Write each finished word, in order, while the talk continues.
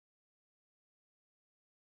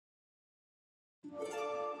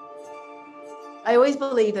I always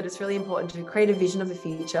believe that it's really important to create a vision of the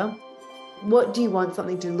future. What do you want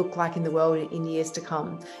something to look like in the world in years to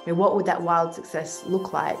come? What would that wild success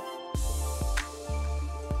look like?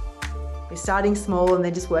 You're starting small and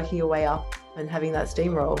then just working your way up and having that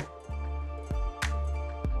steamroll.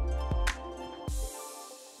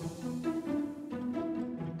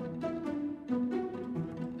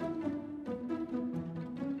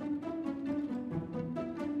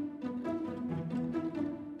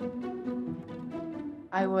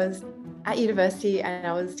 I was at university and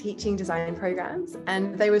I was teaching design programs,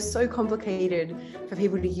 and they were so complicated for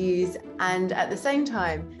people to use, and at the same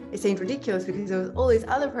time it seemed ridiculous because there was all these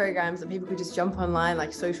other programs that people could just jump online,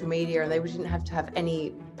 like social media, and they didn't have to have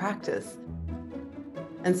any practice.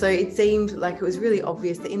 And so it seemed like it was really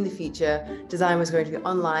obvious that in the future design was going to be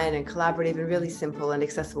online and collaborative and really simple and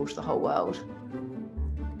accessible to the whole world.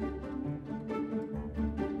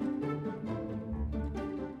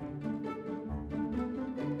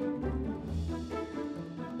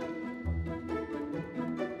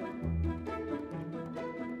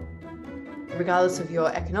 Regardless of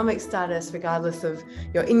your economic status, regardless of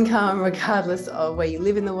your income, regardless of where you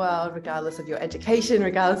live in the world, regardless of your education,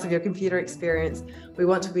 regardless of your computer experience, we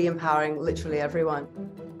want to be empowering literally everyone.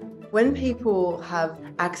 When people have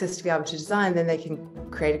access to be able to design, then they can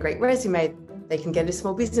create a great resume, they can get a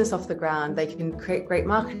small business off the ground, they can create great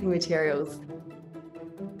marketing materials.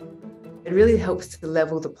 It really helps to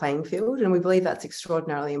level the playing field, and we believe that's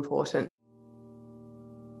extraordinarily important.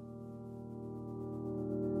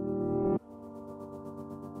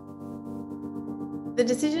 The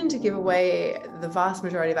decision to give away the vast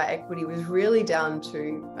majority of our equity was really down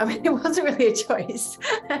to, it wasn't really a choice.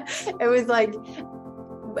 It was like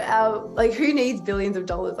who needs billions of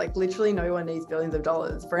dollars? Like literally no one needs billions of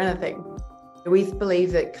dollars for anything. We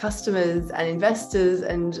believe that customers and investors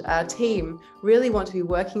and our team really want to be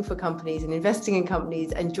working for companies and investing in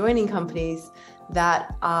companies and joining companies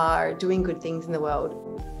that are doing good things in the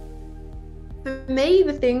world. For me,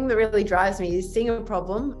 the thing that really drives me is seeing a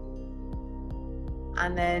problem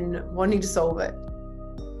and then wanting to solve it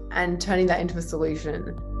and turning that into a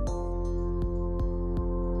solution.